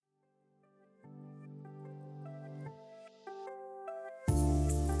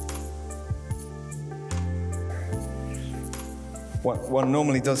One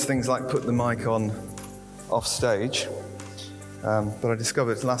normally does things like put the mic on off stage, but I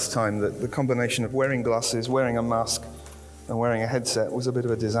discovered last time that the combination of wearing glasses, wearing a mask, and wearing a headset was a bit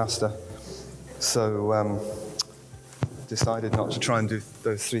of a disaster. So decided not to try and do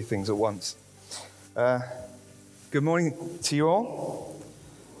those three things at once. Good morning to you all.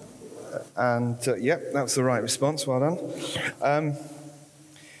 Yep, that's the right response. Well done.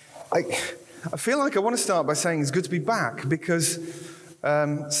 I feel like I want to start by saying it's good to be back because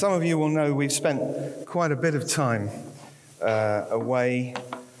some of you will know we've spent quite a bit of time away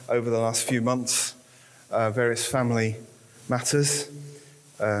over the last few months, various family matters.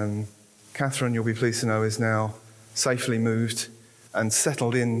 Catherine, you'll be pleased to know, is now safely moved and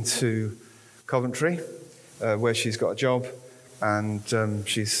settled into Coventry, where she's got a job, and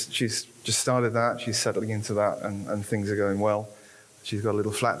she's just started that. She's settling into that, and things are going well. She's got a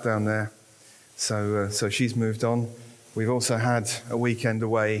little flat down there. So she's moved on. We've also had a weekend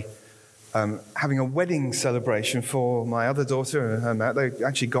away having a wedding celebration for my other daughter and her mate. They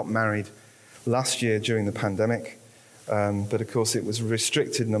actually got married last year during the pandemic, but of course it was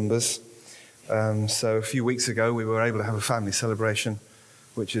restricted numbers. So a few weeks ago we were able to have a family celebration,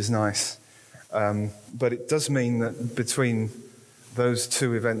 which is nice. But it does mean that between those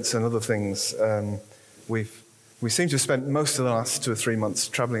two events and other things, we seem to have spent most of the last 2 or 3 months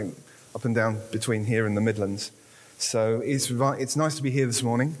travelling up and down between here and the Midlands. So it's nice to be here this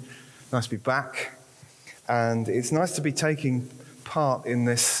morning, nice to be back, and it's nice to be taking part in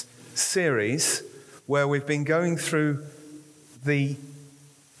this series where we've been going through the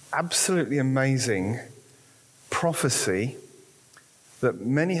absolutely amazing prophecy that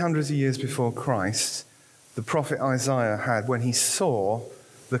many hundreds of years before Christ, the prophet Isaiah had when he saw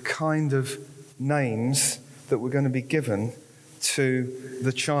the kind of names that were going to be given to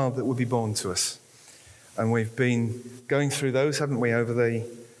the child that would be born to us. And we've been going through those, haven't we, over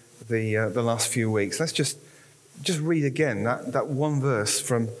the last few weeks. Let's just read again that one verse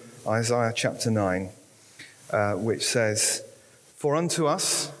from Isaiah chapter 9, which says, "For unto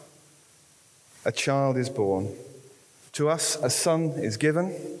us a child is born, to us a son is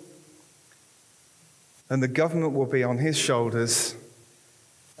given, and the government will be on his shoulders,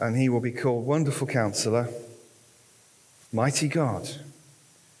 and he will be called Wonderful Counselor, Mighty God,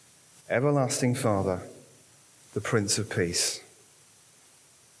 Everlasting Father, the Prince of Peace."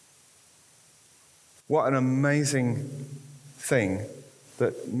 What an amazing thing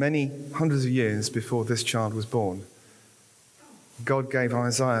that many hundreds of years before this child was born, God gave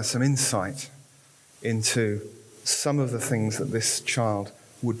Isaiah some insight into some of the things that this child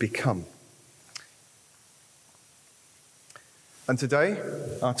would become. And today,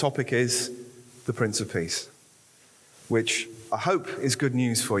 our topic is the Prince of Peace, which I hope is good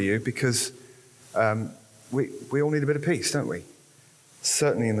news for you because we all need a bit of peace, don't we?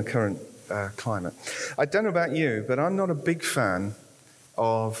 Certainly in the current climate. I don't know about you, but I'm not a big fan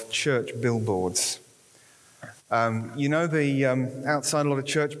of church billboards. You know, outside a lot of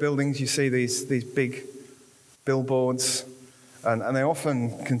church buildings, you see these big billboards, and they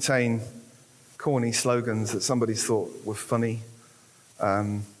often contain corny slogans that somebody's thought were funny.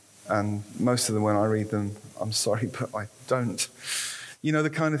 And most of them, when I read them, I'm sorry, but I don't. You know the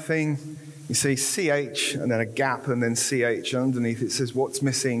kind of thing, you see CH and then a gap and then CH underneath it says, "What's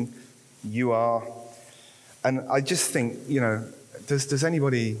missing? You are." And I just think, you know, is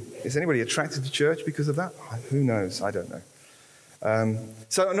anybody attracted to church because of that? Who knows? I don't know.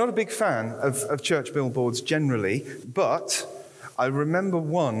 So I'm not a big fan of church billboards generally, but I remember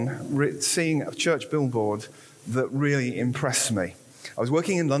seeing a church billboard that really impressed me. I was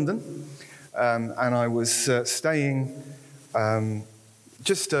working in London, and I was staying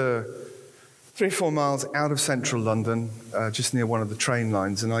just 3 or 4 miles out of central London, just near one of the train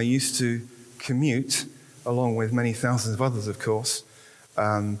lines. And I used to commute, along with many thousands of others, of course,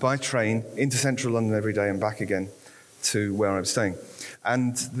 by train into central London every day and back again to where I was staying.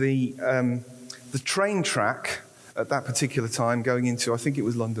 And the train track at that particular time, going into, I think it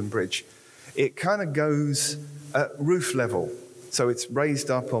was London Bridge, it kind of goes at roof level. So it's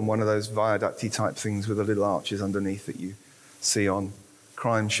raised up on one of those viaducty type things with the little arches underneath that you see on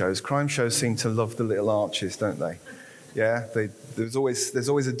crime shows. Crime shows seem to love the little arches, don't they? Yeah, there's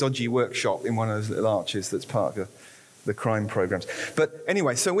always a dodgy workshop in one of those little arches that's part of the crime programs. But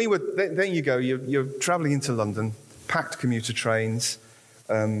anyway, so there you go. You're travelling into London, packed commuter trains,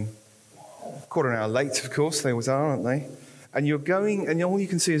 quarter of an hour late, of course, they always are, aren't they? And you're going, and all you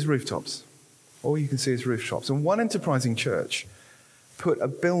can see is rooftops. All you can see is rooftops. And one enterprising church put a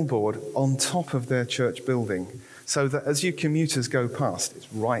billboard on top of their church building so that as you commuters go past,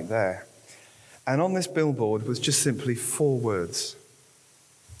 it's right there. And on this billboard was just simply 4 words: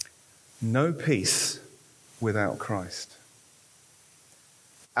 no peace without Christ.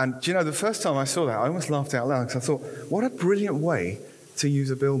 And do you know, the first time I saw that, I almost laughed out loud because I thought, what a brilliant way to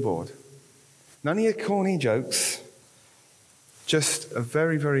use a billboard. None of your corny jokes, just a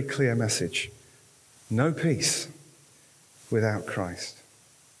very, very clear message. No peace without Christ.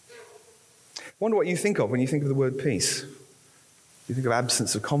 I wonder what you think of when you think of the word peace. Do you think of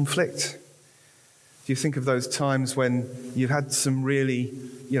absence of conflict? Do you think of those times when you've had some really,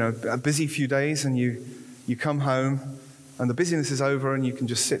 a busy few days and you come home and the busyness is over and you can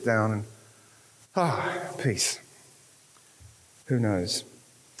just sit down and, peace. Who knows?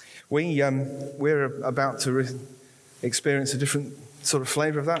 We're about to experience a different sort of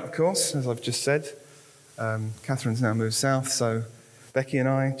flavour of that, of course, as I've just said. Catherine's now moved south, so Becky and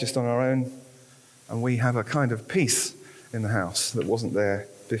I, just on our own, and we have a kind of peace in the house that wasn't there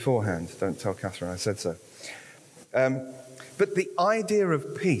beforehand. Don't tell Catherine I said so. But the idea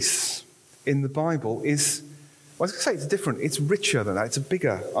of peace in the Bible is, I was going to say it's different. It's richer than that. It's a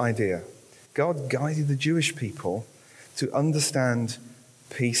bigger idea. God guided the Jewish people to understand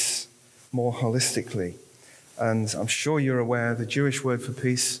peace more holistically. And I'm sure you're aware the Jewish word for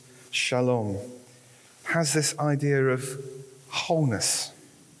peace, shalom, has this idea of wholeness,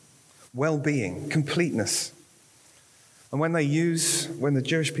 well-being, completeness. And when the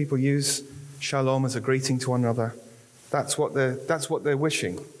Jewish people use shalom as a greeting to one another, that's what they're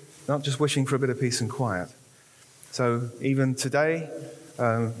wishing, not just wishing for a bit of peace and quiet. So even today,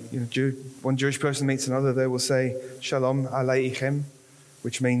 one Jewish person meets another, they will say, Shalom Aleichem,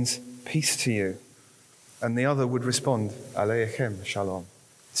 which means peace to you. And the other would respond, Aleichem Shalom,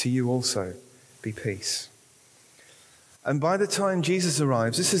 to you also be peace. And by the time Jesus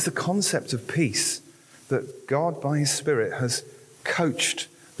arrives, this is the concept of peace that God, by his Spirit, has coached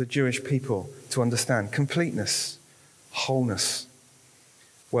the Jewish people to understand: completeness, wholeness,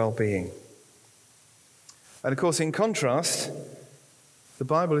 well-being. And of course, in contrast, the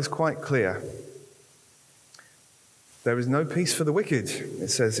Bible is quite clear. There is no peace for the wicked, it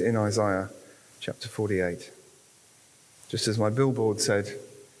says in Isaiah chapter 48. Just as my billboard said,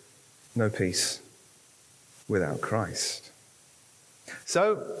 no peace without Christ.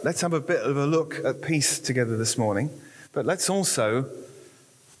 So let's have a bit of a look at peace together this morning. But let's also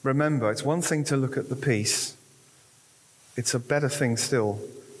remember, it's one thing to look at the peace. It's a better thing still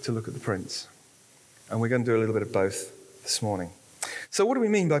to look at the Prince. And we're going to do a little bit of both this morning. So what do we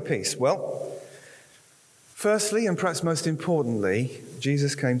mean by peace? Well, firstly, and perhaps most importantly,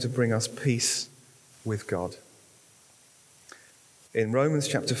 Jesus came to bring us peace with God. In Romans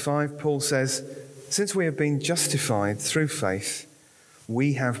chapter 5, Paul says, since we have been justified through faith,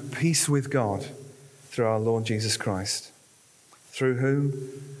 we have peace with God through our Lord Jesus Christ, through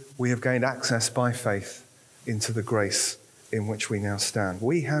whom we have gained access by faith into the grace in which we now stand.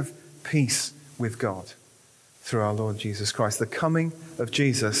 We have peace with God through our Lord Jesus Christ. The coming of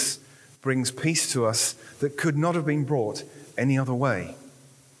Jesus brings peace to us that could not have been brought any other way.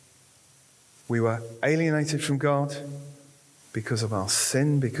 We were alienated from God because of our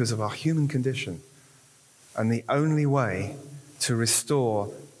sin, because of our human condition. And the only way to restore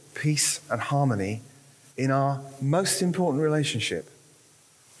peace and harmony in our most important relationship,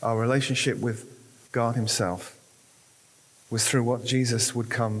 our relationship with God himself, was through what Jesus would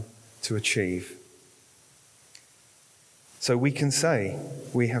come to achieve. So we can say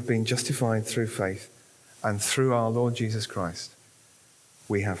we have been justified through faith, and through our Lord Jesus Christ,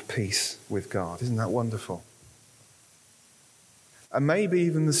 we have peace with God. Isn't that wonderful? And maybe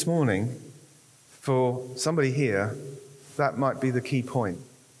even this morning, for somebody here, that might be the key point.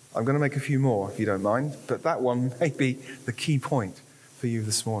 I'm going to make a few more, if you don't mind, but that one may be the key point for you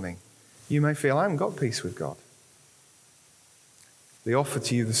this morning. You may feel, I haven't got peace with God. The offer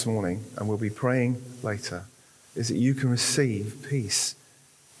to you this morning, and we'll be praying later, is that you can receive peace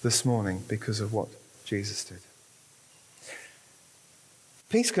this morning because of what Jesus did.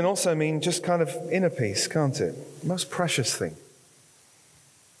 Peace can also mean just kind of inner peace, can't it? Most precious thing.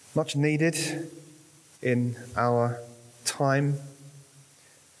 Much needed in our time.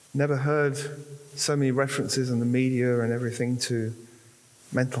 Never heard so many references in the media and everything to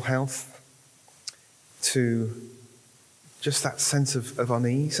mental health, to just that sense of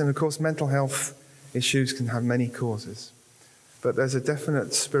unease. And of course, mental health issues can have many causes. But there's a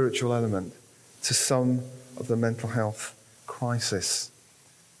definite spiritual element to some of the mental health crisis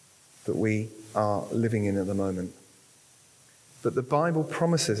that we are living in at the moment. But the Bible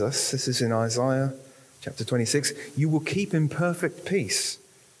promises us, this is in Isaiah chapter 26, you will keep in perfect peace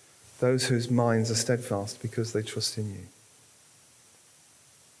those whose minds are steadfast because they trust in you.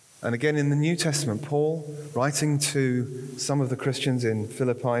 And again, in the New Testament, Paul, writing to some of the Christians in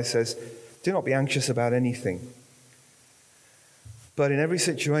Philippi, says, "Do not be anxious about anything, but in every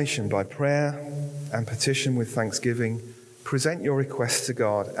situation, by prayer and petition with thanksgiving, present your requests to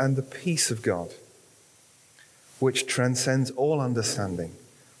God, and the peace of God, which transcends all understanding,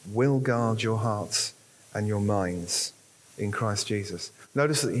 will guard your hearts and your minds in Christ Jesus."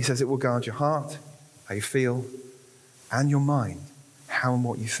 Notice that he says it will guard your heart, how you feel, and your mind, how and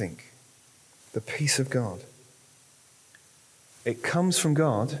what you think. The peace of God. It comes from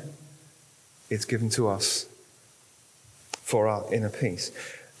God. It's given to us for our inner peace.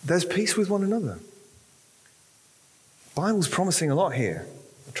 There's peace with one another. The Bible's promising a lot here.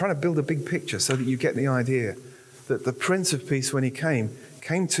 I'm trying to build a big picture so that you get the idea that the Prince of Peace, when he came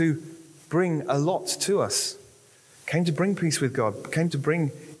to bring a lot to us. Came to bring peace with God, came to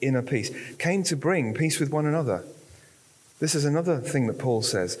bring inner peace, came to bring peace with one another. This is another thing that Paul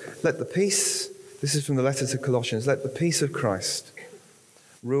says. Let the peace, this is from the letter to Colossians, let the peace of Christ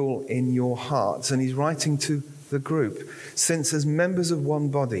rule in your hearts. And he's writing to the group, since as members of one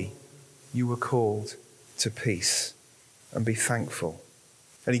body, you were called to peace, and be thankful.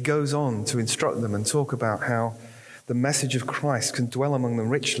 And he goes on to instruct them and talk about how the message of Christ can dwell among them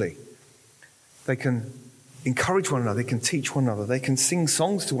richly. They can encourage one another, they can teach one another, they can sing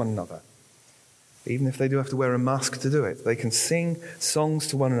songs to one another. Even if they do have to wear a mask to do it, they can sing songs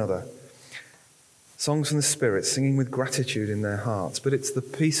to one another. Songs from the Spirit, singing with gratitude in their hearts. But it's the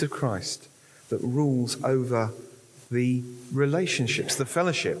peace of Christ that rules over the relationships, the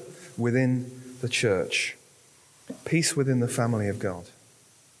fellowship within the church. Peace within the family of God.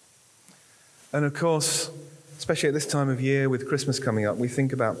 And of course, especially at this time of year with Christmas coming up, we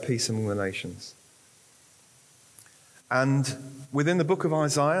think about peace among the nations. And within the book of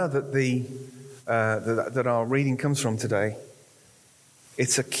Isaiah that our reading comes from today,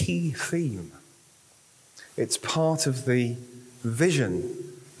 it's a key theme. It's part of the vision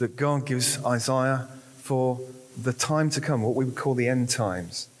that God gives Isaiah for the time to come, what we would call the end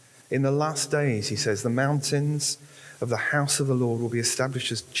times. In the last days, he says, the mountains of the house of the Lord will be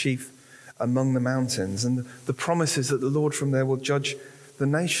established as chief among the mountains. And the promise is that the Lord from there will judge the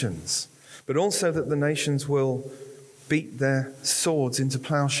nations, but also that the nations will beat their swords into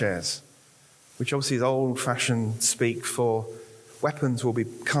plowshares, which obviously is old-fashioned speak for weapons will be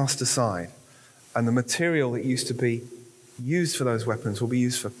cast aside, and the material that used to be used for those weapons will be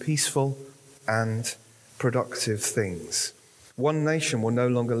used for peaceful and productive things. One nation will no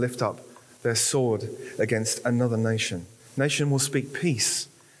longer lift up their sword against another nation. Nation will speak peace.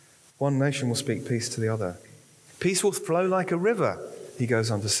 One nation will speak peace to the other. Peace will flow like a river, he goes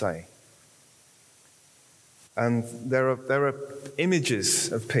on to say. And there are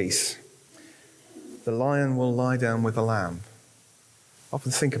images of peace. The lion will lie down with the lamb. I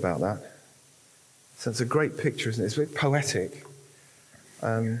often think about that. So it's a great picture, isn't it? It's a bit poetic.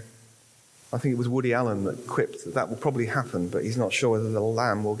 I think it was Woody Allen that quipped that will probably happen, but he's not sure whether the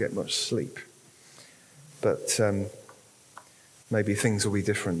lamb will get much sleep. But maybe things will be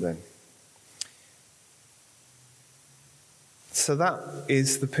different then. So that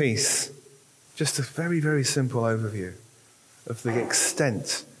is the peace. Just a very, very simple overview of the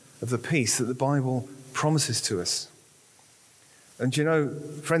extent of the peace that the Bible promises to us. And you know,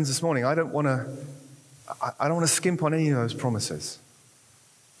 friends, this morning, I don't want to skimp on any of those promises.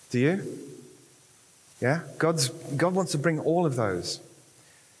 Do you? Yeah? God wants to bring all of those.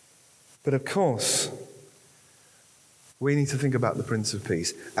 But of course, we need to think about the Prince of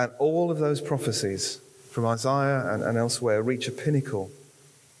Peace. And all of those prophecies from Isaiah and elsewhere reach a pinnacle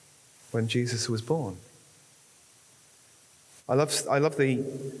when Jesus was born. I love the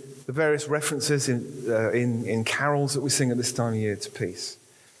various references in carols that we sing at this time of year to peace.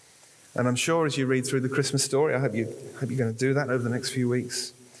 And I'm sure as you read through the Christmas story, I hope you're going to do that over the next few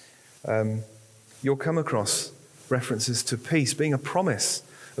weeks. You'll come across references to peace being a promise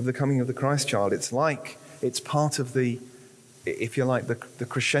of the coming of the Christ child. It's part of the, if you like, the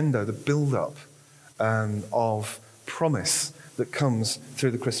crescendo, the build-up of promise that comes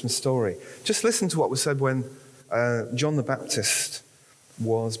through the Christmas story. Just listen to what was said when John the Baptist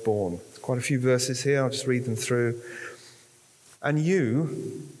was born. There's quite a few verses here. I'll just read them through. And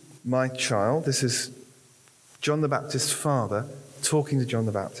you, my child, this is John the Baptist's father talking to John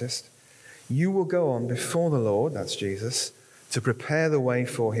the Baptist. You will go on before the Lord, that's Jesus, to prepare the way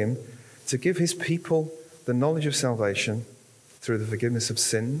for him, to give his people the knowledge of salvation through the forgiveness of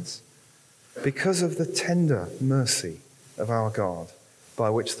sins, because of the tender mercy of our God, by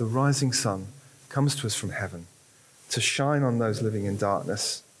which the rising sun comes to us from heaven, to shine on those living in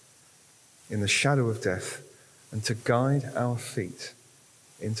darkness, in the shadow of death, and to guide our feet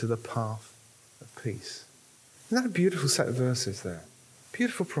into the path of peace. Isn't that a beautiful set of verses there?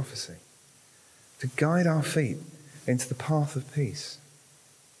 Beautiful prophecy. To guide our feet into the path of peace.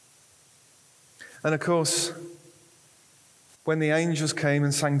 And of course, when the angels came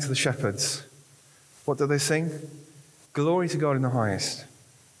and sang to the shepherds, what did they sing? Glory to God in the highest.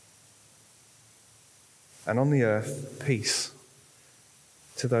 And on the earth, peace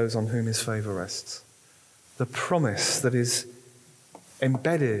to those on whom his favor rests. The promise that is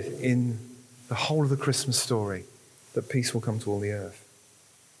embedded in the whole of the Christmas story, that peace will come to all the earth.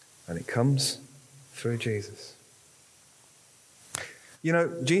 And it comes through Jesus. You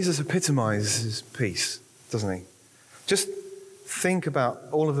know, Jesus epitomizes peace, doesn't he? Just think about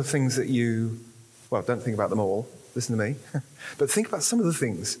all of the things that don't think about them all, listen to me, but think about some of the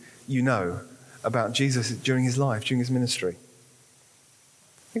things you know about Jesus during his life, during his ministry.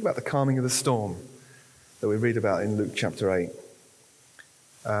 Think about the calming of the storm that we read about in Luke chapter 8.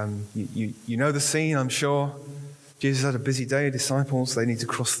 You know the scene, I'm sure. Jesus had a busy day, disciples, they need to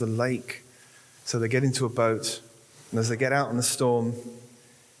cross the lake. So they get into a boat, and as they get out on the storm,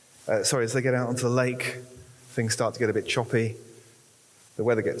 as they get out onto the lake, things start to get a bit choppy. The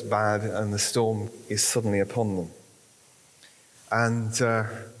weather gets bad, and the storm is suddenly upon them. And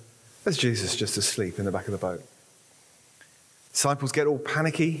there's Jesus just asleep in the back of the boat. Disciples get all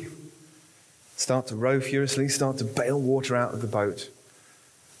panicky, start to row furiously, start to bail water out of the boat.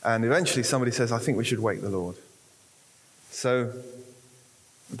 And eventually somebody says, I think we should wake the Lord. So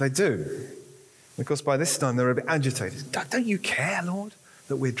they do. Of course, by this time, they're a bit agitated. Don't you care, Lord,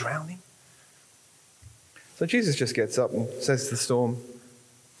 that we're drowning? So Jesus just gets up and says to the storm,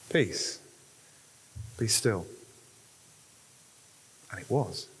 peace, be still. And it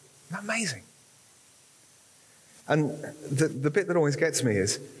was. Isn't that amazing? And the bit that always gets me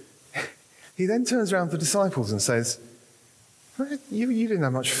is, he then turns around to the disciples and says, you didn't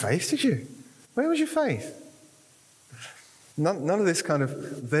have much faith, did you? Where was your faith? None of this kind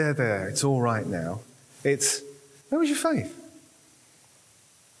of, there, it's all right now. It's, where was your faith?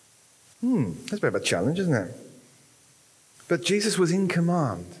 That's a bit of a challenge, isn't it? But Jesus was in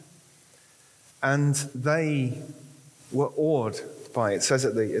command. And they were awed by it. It says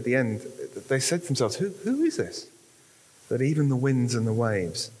at the end, they said to themselves, who is this? That even the winds and the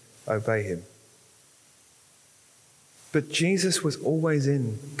waves obey him. But Jesus was always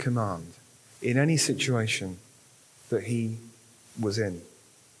in command in any situation that he was in.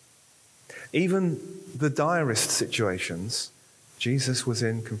 Even the direst situations, Jesus was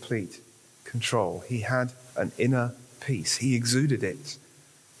in complete control. He had an inner peace. He exuded it.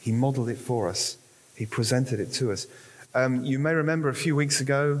 He modeled it for us. He presented it to us. You may remember a few weeks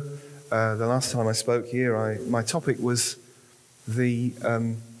ago, the last time I spoke here, my topic was Barabbas.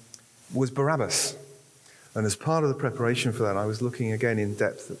 And as part of the preparation for that, I was looking again in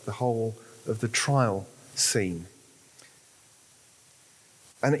depth at the whole of the trial scene.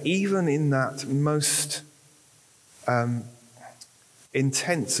 And even in that most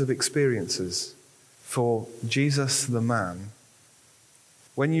intense of experiences for Jesus the man,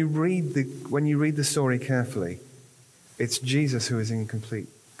 when you read the story carefully, it's Jesus who is in complete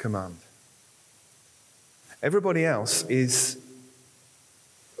command. Everybody else is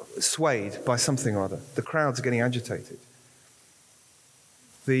swayed by something or other. The crowds are getting agitated.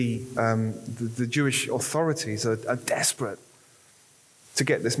 The Jewish authorities are desperate to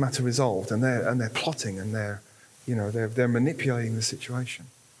get this matter resolved, and they're plotting, and they're manipulating the situation.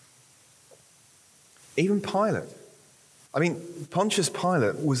 Even Pilate. I mean, Pontius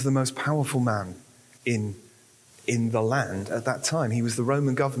Pilate was the most powerful man in the land at that time. He was the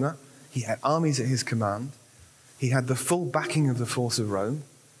Roman governor. He had armies at his command. He had the full backing of the force of Rome,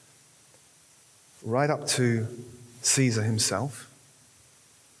 right up to Caesar himself.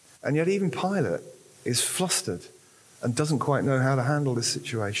 And yet even Pilate is flustered and doesn't quite know how to handle this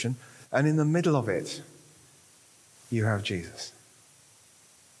situation. And in the middle of it, you have Jesus.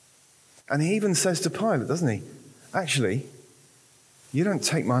 And he even says to Pilate, doesn't he? Actually, you don't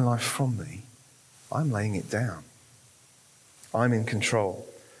take my life from me. I'm laying it down. I'm in control.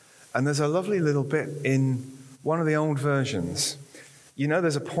 And there's a lovely little bit in one of the old versions. You know,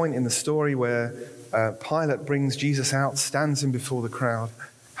 there's a point in the story where Pilate brings Jesus out, stands him before the crowd.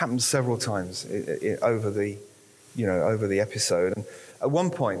 Happens several times over the episode. And at one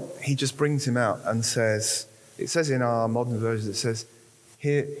point, he just brings him out and says, it says in our modern versions, it says,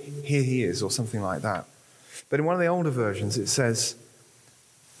 here he is, or something like that. But in one of the older versions, it says,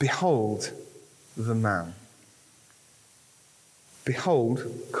 behold the man.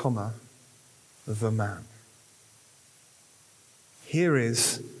 Behold, comma, the man. Here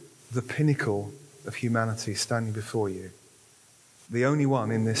is the pinnacle of humanity standing before you. the only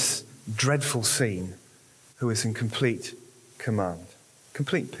one in this dreadful scene who is in complete command,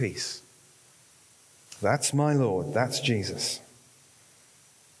 complete peace. That's my Lord. That's Jesus.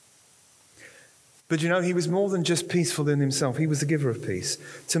 But you know, he was more than just peaceful in himself. He was the giver of peace.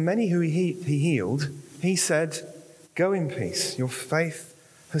 To many who he healed, he said, "Go in peace. Your faith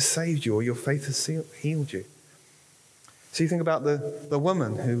has saved you," or "Your faith has healed you." So you think about the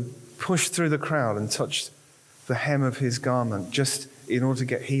woman who pushed through the crowd and touched the hem of his garment just in order to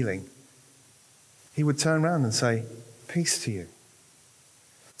get healing. He would turn around and say, "Peace to you."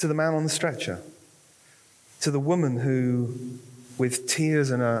 To the man on the stretcher, to the woman who, with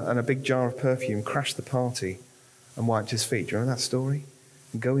tears and a big jar of perfume, crashed the party and wiped his feet. Do you remember that story?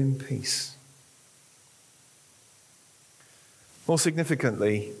 Go in peace. More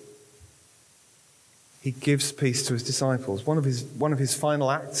significantly, he gives peace to his disciples. One of his final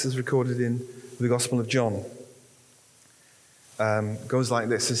acts is recorded in the Gospel of John. Goes like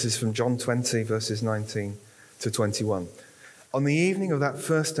this. This is from John 20, verses 19 to 21. On the evening of that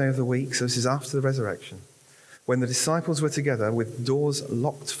first day of the week, so this is after the resurrection, when the disciples were together with doors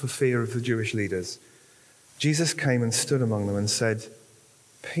locked for fear of the Jewish leaders, Jesus came and stood among them and said,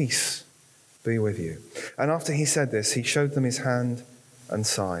 "Peace be with you." And after he said this, he showed them his hand and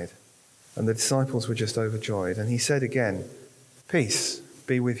side. And the disciples were just overjoyed. And he said again, "Peace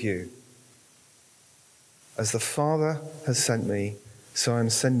be with you. As the Father has sent me, so I am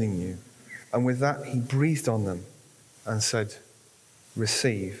sending you." And with that, he breathed on them and said,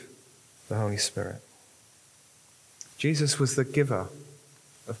 "Receive the Holy Spirit." Jesus was the giver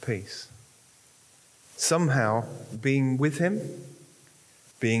of peace. Somehow, being with him,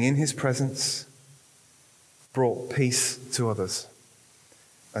 being in his presence, brought peace to others.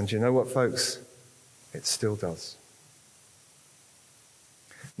 And you know what, folks? It still does.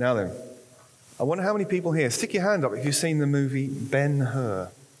 Now then, I wonder how many people here, stick your hand up if you've seen the movie Ben-Hur.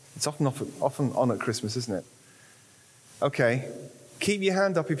 It's often on at Christmas, isn't it? Okay, keep your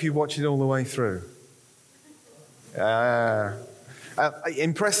hand up if you watch it all the way through.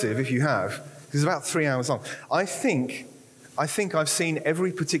 Impressive if you have. It's about 3 hours long. I think I've seen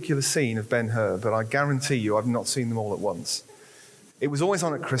every particular scene of Ben-Hur, but I guarantee you I've not seen them all at once. It was always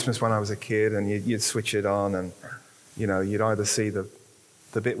on at Christmas when I was a kid, and you'd switch it on, and you know, you'd either see the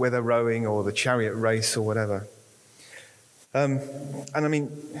bit where they're rowing or the chariot race or whatever. And I mean,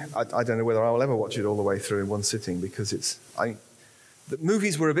 I don't know whether I'll ever watch it all the way through in one sitting, because the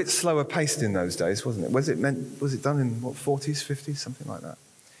movies were a bit slower paced in those days, wasn't it? Was it done in, 40s, 50s, something like that?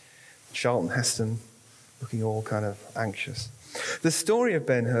 Charlton Heston looking all kind of anxious. The story of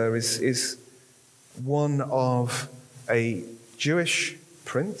Ben-Hur is one of a Jewish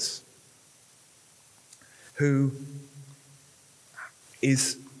prince who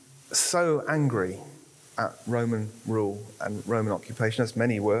is so angry at Roman rule and Roman occupation, as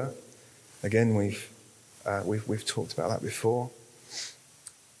many were. Again, we've talked about that before.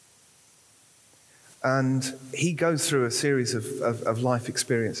 And he goes through a series of life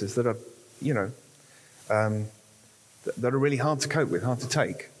experiences that are, that are really hard to cope with, hard to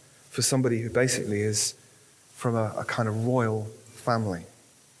take for somebody who basically is from a kind of royal family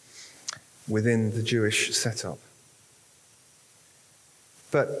within the Jewish setup.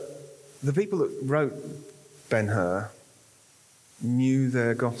 But the people that wrote Ben-Hur knew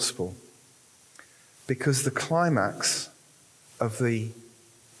their gospel, because the climax of the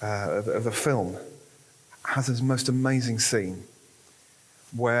film has this most amazing scene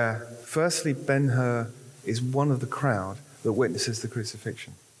where, firstly, Ben-Hur is one of the crowd that witnesses the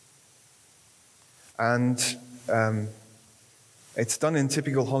crucifixion. And it's done in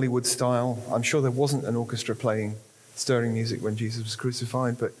typical Hollywood style. I'm sure there wasn't an orchestra playing stirring music when Jesus was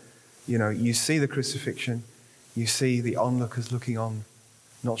crucified, but you see the crucifixion, you see the onlookers looking on,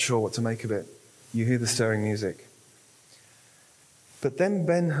 not sure what to make of it. You hear the stirring music. But then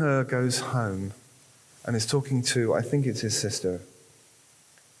Ben-Hur goes home and is talking to, I think it's his sister,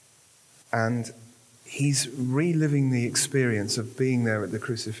 and he's reliving the experience of being there at the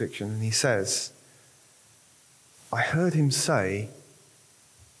crucifixion, and he says, "I heard him say,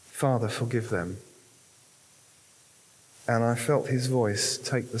 'Father, forgive them.' And I felt his voice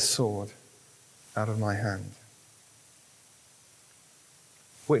take the sword out of my hand."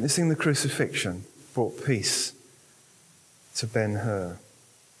 Witnessing the crucifixion brought peace to Ben-Hur.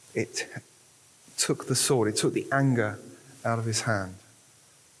 It took the sword, it took the anger out of his hand.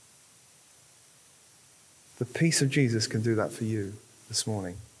 The peace of Jesus can do that for you this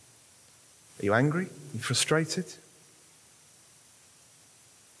morning. Are you angry? Are you frustrated?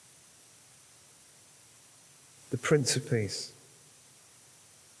 The Prince of Peace.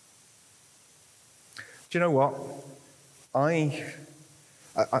 Do you know what? I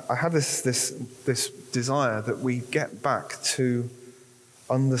have this desire that we get back to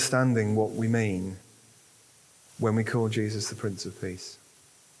understanding what we mean when we call Jesus the Prince of Peace.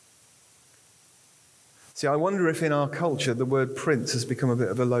 See, I wonder if in our culture the word prince has become a bit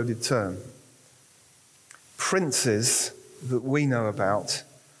of a loaded term. Princes that we know about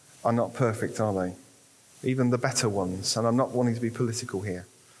are not perfect, are they? Even the better ones, and I'm not wanting to be political here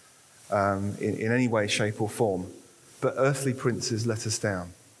in any way, shape or form, but earthly princes let us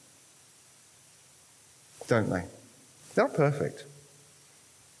down, don't they? They're not perfect.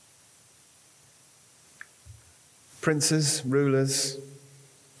 Princes, rulers,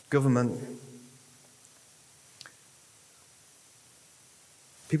 government,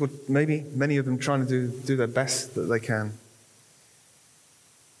 people, maybe many of them trying to do their best that they can.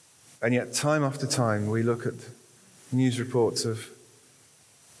 And yet, time after time, we look at news reports of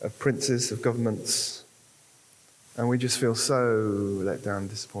princes, of governments, and we just feel so let down and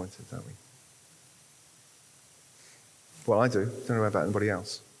disappointed, don't we? Well, I do. Don't know about anybody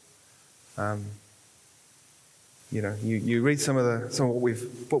else. You read some of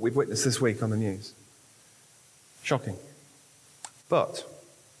what we've witnessed this week on the news. Shocking. But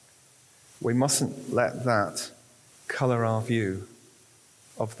we mustn't let that colour our view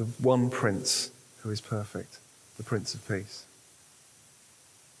of the one Prince who is perfect, the Prince of Peace.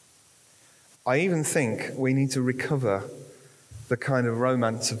 I even think we need to recover the kind of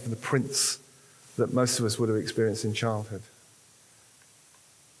romance of the prince that most of us would have experienced in childhood.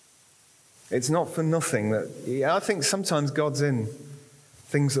 It's not for nothing that, I think sometimes God's in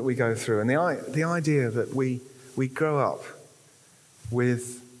things that we go through. And the idea that we grow up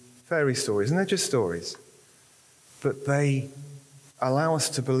with fairy stories, and they're just stories, but they allow us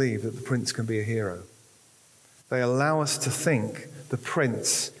to believe that the prince can be a hero. They allow us to think the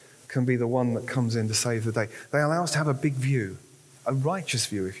prince can be the one that comes in to save the day. They allow us to have a big view, a righteous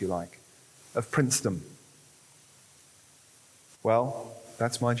view, if you like, of princedom. Well,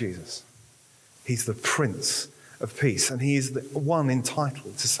 that's my Jesus. He's the Prince of Peace, and he is the one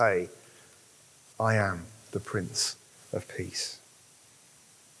entitled to say, I am the Prince of Peace.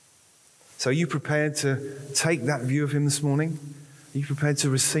 So are you prepared to take that view of him this morning? Are you prepared to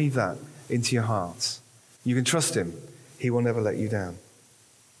receive that into your hearts? You can trust him. He will never let you down.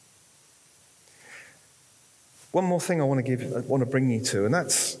 One more thing I want to bring you to, and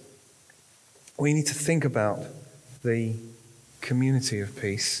that's we need to think about the community of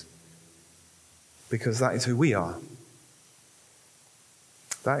peace, because that is who we are.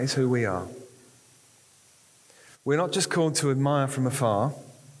 That is who we are. We're not just called to admire from afar,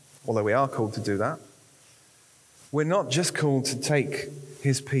 although we are called to do that. We're not just called to take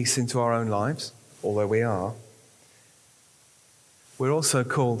his peace into our own lives, although we are. We're also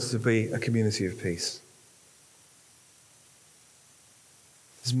called to be a community of peace.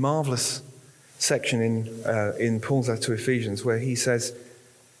 There's a marvelous section in Paul's letter to Ephesians where he says,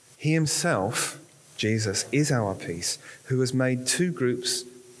 he himself, Jesus, is our peace, who has made two groups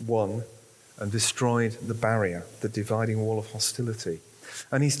one and destroyed the barrier, the dividing wall of hostility.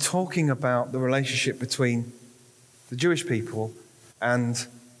 And he's talking about the relationship between the Jewish people and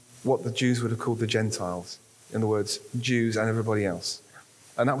what the Jews would have called the Gentiles. In other words, Jews and everybody else.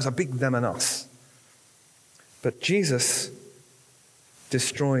 And that was a big them and us. But Jesus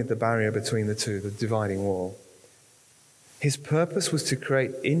destroyed the barrier between the two, the dividing wall. His purpose was to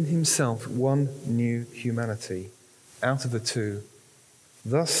create in himself one new humanity out of the two,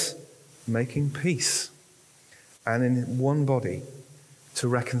 thus making peace, and in one body to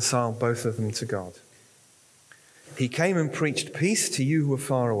reconcile both of them to God. He came and preached peace to you who were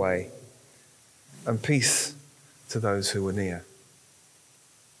far away, and peace to those who were near.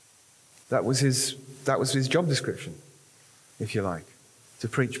 That was his job description, if you like, to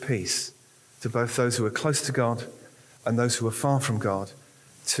preach peace to both those who were close to God and those who were far from God,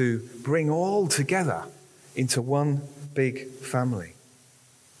 to bring all together into one big family.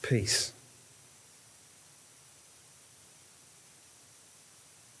 Peace.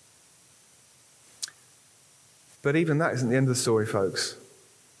 But even that isn't the end of the story, folks,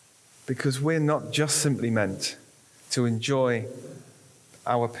 because we're not just simply meant to enjoy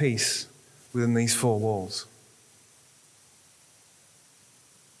our peace within these four walls.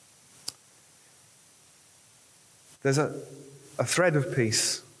 There's a thread of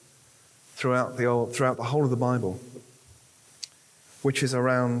peace throughout the whole of the Bible, which is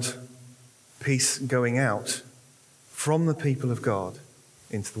around peace going out from the people of God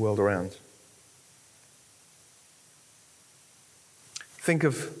into the world around. Think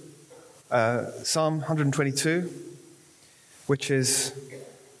of Psalm 122, which is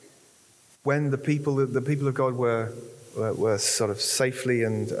when the people of God were were sort of safely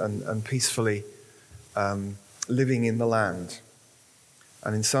and peacefully living in the land.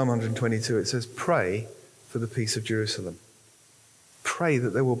 And in Psalm 122 it says, pray for the peace of Jerusalem. Pray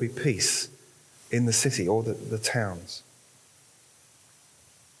that there will be peace in the city or the towns.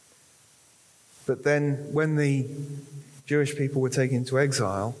 But then when the Jewish people were taken into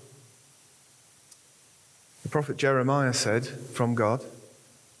exile, the prophet Jeremiah said from God,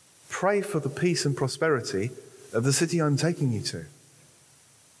 pray for the peace and prosperity of the city I'm taking you to.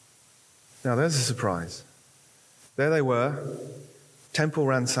 Now there's a surprise. There they were, temple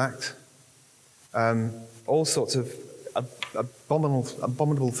ransacked, all sorts of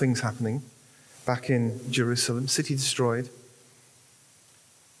abominable things happening back in Jerusalem, city destroyed,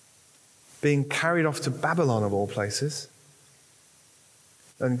 being carried off to Babylon of all places.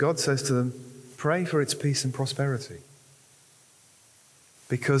 And God says to them, pray for its peace and prosperity.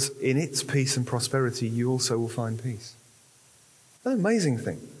 Because in its peace and prosperity, you also will find peace. An amazing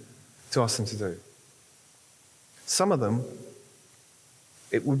thing to ask them to do. Some of them,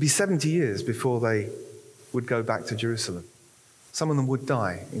 it would be 70 years before they would go back to Jerusalem. Some of them would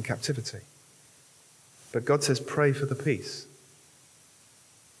die in captivity. But God says, pray for the peace.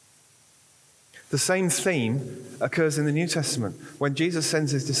 The same theme occurs in the New Testament when Jesus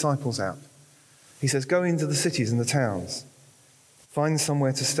sends his disciples out. He says, go into the cities and the towns, find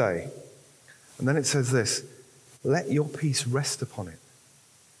somewhere to stay. And then it says this, let your peace rest upon it.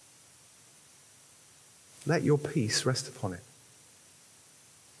 Let your peace rest upon it.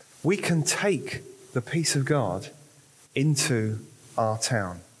 We can take the peace of God into our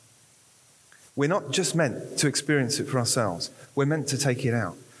town. We're not just meant to experience it for ourselves. We're meant to take it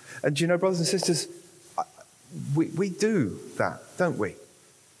out. And do you know, brothers and sisters, we do that, don't we?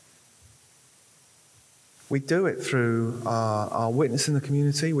 We do it through our witness in the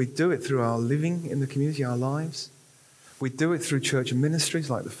community. We do it through our living in the community, our lives. We do it through church ministries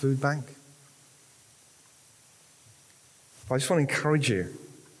like the food bank. I just want to encourage you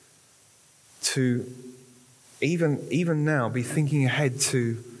to even now be thinking ahead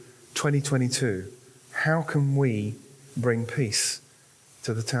to 2022. How can we bring peace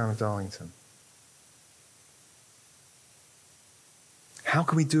to the town of Darlington? How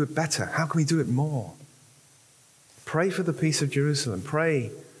can we do it better? How can we do it more? Pray for the peace of Jerusalem.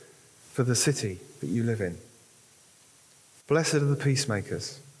 Pray for the city that you live in. Blessed are the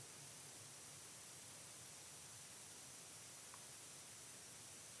peacemakers.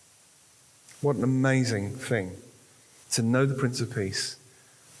 What an amazing thing to know the Prince of Peace.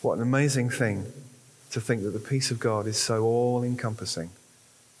 What an amazing thing to think that the peace of God is so all-encompassing.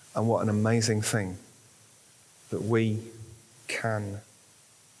 And what an amazing thing that we can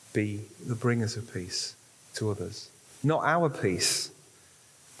be the bringers of peace to others. Not our peace,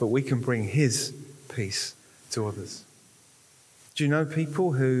 but we can bring his peace to others. Do you know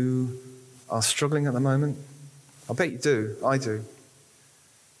people who are struggling at the moment? I bet you do. I do.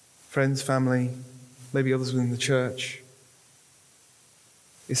 Friends, family, maybe others within the church.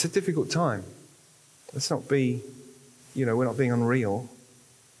 It's a difficult time. Let's not be, we're not being unreal.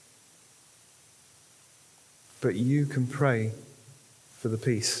 But you can pray for the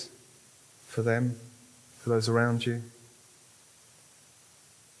peace, for them, for those around you,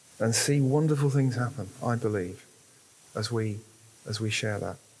 and see wonderful things happen, I believe, as we share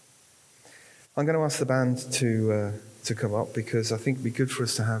that. I'm going to ask the band to come up because I think it'd be good for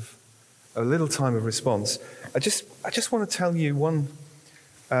us to have a little time of response. I just want to tell you one.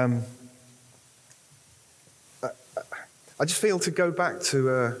 I just feel to go back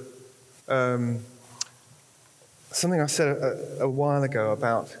to something I said a while ago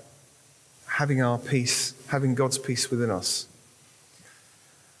about having our peace, having God's peace within us.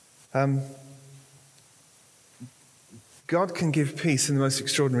 God can give peace in the most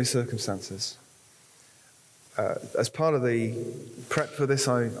extraordinary circumstances. As part of the prep for this,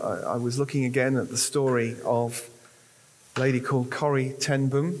 I was looking again at the story of a lady called Corrie ten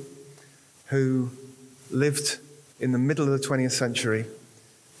Boom, who lived in the middle of the 20th century,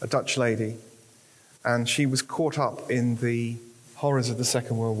 a Dutch lady, and she was caught up in the horrors of the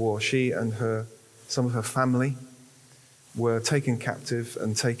Second World War. She and some of her family were taken captive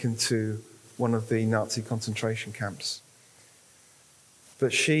and taken to one of the Nazi concentration camps.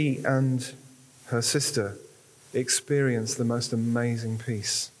 But she and her sister experienced the most amazing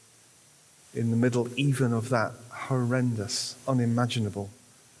peace in the middle even of that horrendous, unimaginable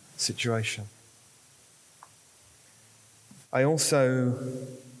situation. I also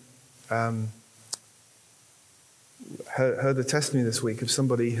heard the testimony this week of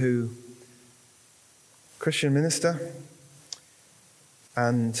somebody Christian minister,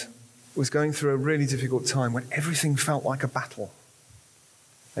 and was going through a really difficult time when everything felt like a battle.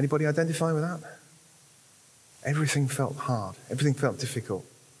 Anybody identify with that? Everything felt hard. Everything felt difficult.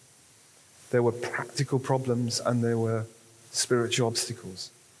 There were practical problems and there were spiritual obstacles.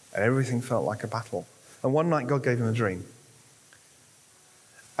 And everything felt like a battle. And one night God gave him a dream.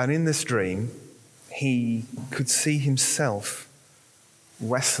 And in this dream, he could see himself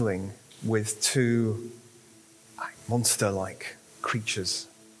wrestling with two monster-like creatures.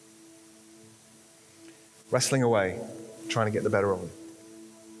 Wrestling away, trying to get the better of him.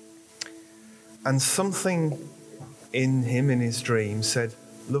 And something in him, in his dream, said,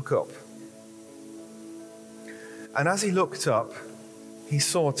 "Look up." And as he looked up, he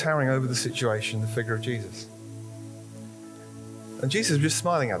saw towering over the situation the figure of Jesus. And Jesus was just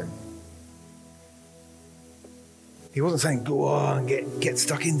smiling at him. He wasn't saying, "Go on, get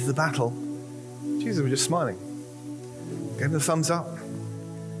stuck into the battle." Jesus was just smiling. Gave him the thumbs up.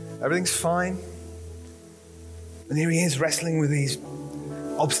 Everything's fine. And here he is wrestling with these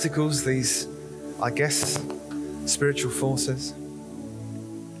obstacles, these, I guess, spiritual forces.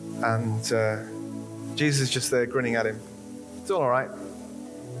 And Jesus is just there grinning at him. It's all right.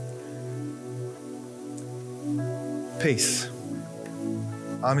 Peace.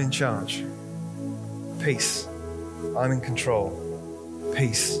 I'm in charge. Peace. I'm in control.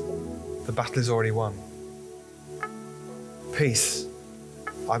 Peace. The battle is already won. Peace.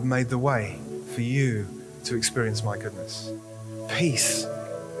 I've made the way for you to experience my goodness. Peace.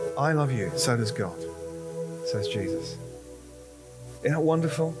 I love you. So does God, says Jesus. Isn't that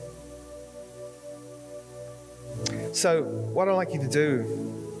wonderful? So, what I'd like you to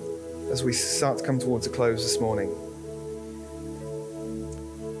do as we start to come towards a close this morning,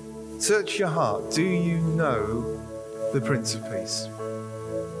 search your heart. Do you know the Prince of Peace?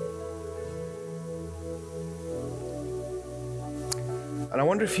 And I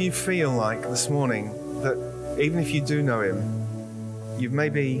wonder if you feel like this morning that even if you do know him, you've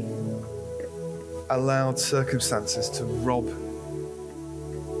maybe allowed circumstances to rob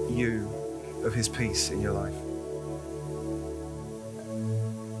you of his peace in your life.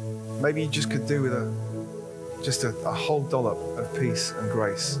 Maybe you just could do with a whole dollop of peace and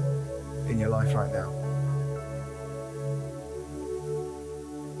grace in your life right now.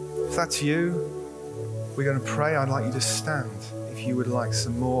 If that's you, we're going to pray. I'd like you to stand if you would like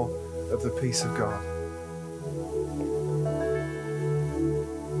some more of the peace of God.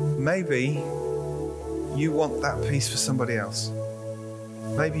 Maybe you want that peace for somebody else.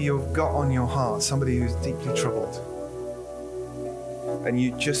 Maybe you've got on your heart somebody who's deeply troubled. And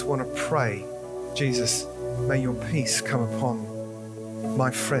you just want to pray, Jesus, may your peace come upon my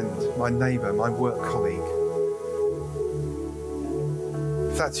friend, my neighbor, my work colleague.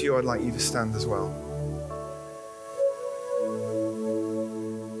 If that's you, I'd like you to stand as well.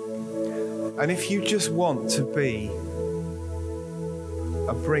 And if you just want to be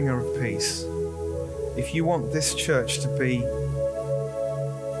a bringer of peace, if you want this church to be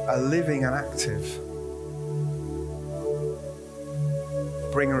a living and active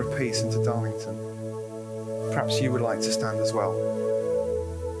bringer of peace into Darlington, perhaps you would like to stand as well.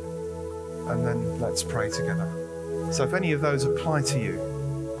 And then let's pray together. So if any of those apply to you,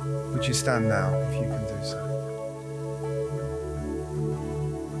 would you stand now if you can do so?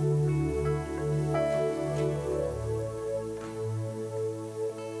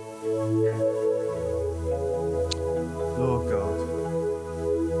 Lord God,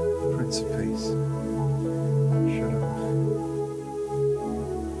 Prince of Peace,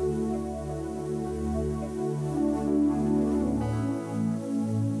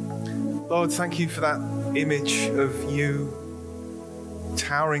 Lord, thank you for that image of you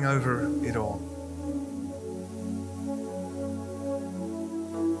towering over it all.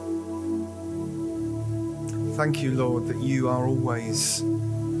 Thank you, Lord, that you are always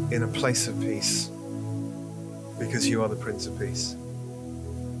in a place of peace because you are the Prince of Peace.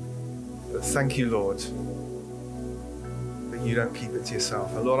 But thank you, Lord, that you don't keep it to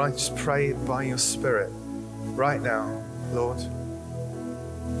yourself. And Lord, I just pray by your Spirit right now, Lord,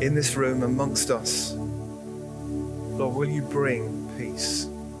 in this room amongst us, Lord, will you bring peace?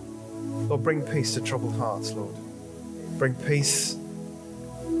 Lord, bring peace to troubled hearts, Lord. Bring peace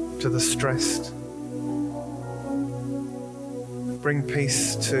to the stressed. Bring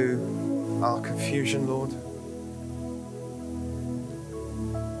peace to our confusion, Lord.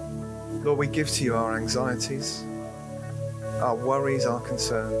 Lord, we give to you our anxieties, our worries, our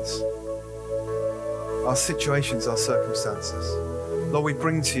concerns, our situations, our circumstances. Lord, we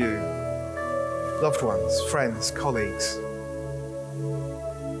bring to you loved ones, friends, colleagues.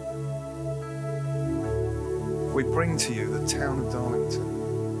 We bring to you the town of Darlington.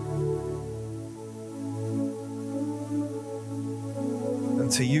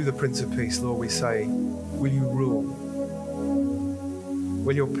 And to you, the Prince of Peace, Lord, we say, will you rule?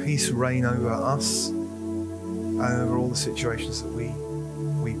 Will your peace reign over us and over all the situations that we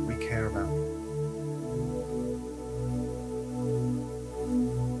care about?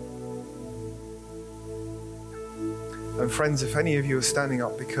 And friends, if any of you are standing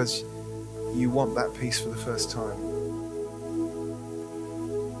up because you want that peace for the first time,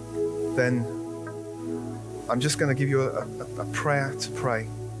 then I'm just going to give you a prayer to pray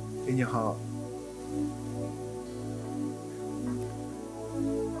in your heart.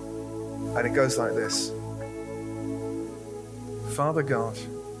 And it goes like this. Father God,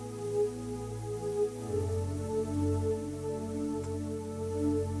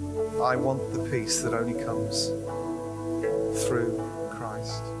 I want the peace that only comes through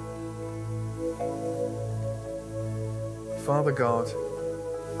Christ. Father God,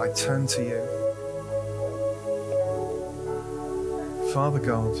 I turn to you. Father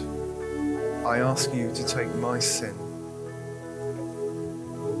God, I ask you to take my sin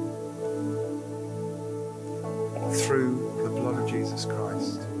through the blood of Jesus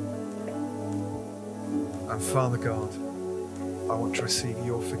Christ. And Father God, I want to receive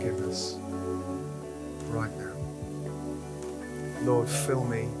your forgiveness right now. Lord, fill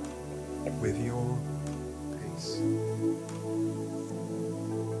me with your peace.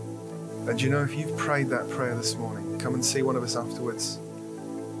 And you know, if you've prayed that prayer this morning, come and see one of us afterwards.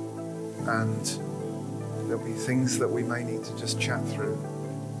 And there'll be things that we may need to just chat through.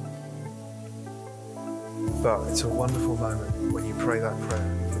 But it's a wonderful moment when you pray that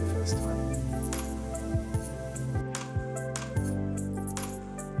prayer.